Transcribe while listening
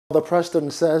The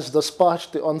president says despite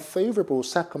the unfavorable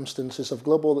circumstances of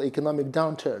global economic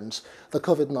downturns, the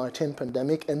COVID-19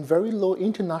 pandemic and very low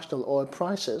international oil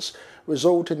prices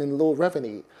resulting in low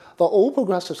revenue, the All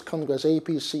Progressives Congress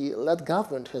APC-led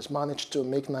government has managed to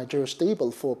make Nigeria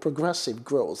stable for progressive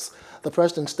growth. The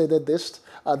president stated this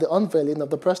at the unveiling of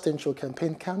the Presidential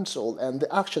Campaign Council and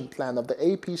the action plan of the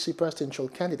APC presidential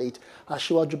candidate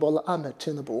Asiwaju Bola Ahmed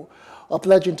Tinubu.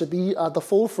 Pledging to be at the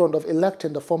forefront of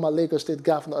electing the former Lagos State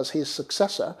governor as his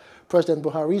successor, President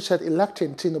Buhari said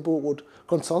electing Tinubu would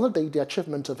consolidate the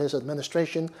achievements of his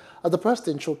administration, as the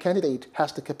presidential candidate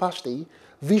has the capacity,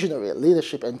 visionary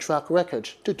leadership and track record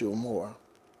to do more.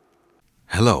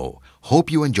 Hello,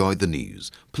 hope you enjoyed the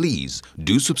news. Please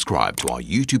do subscribe to our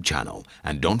YouTube channel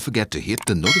and don't forget to hit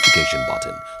the notification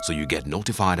button so you get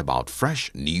notified about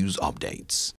fresh news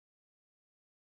updates.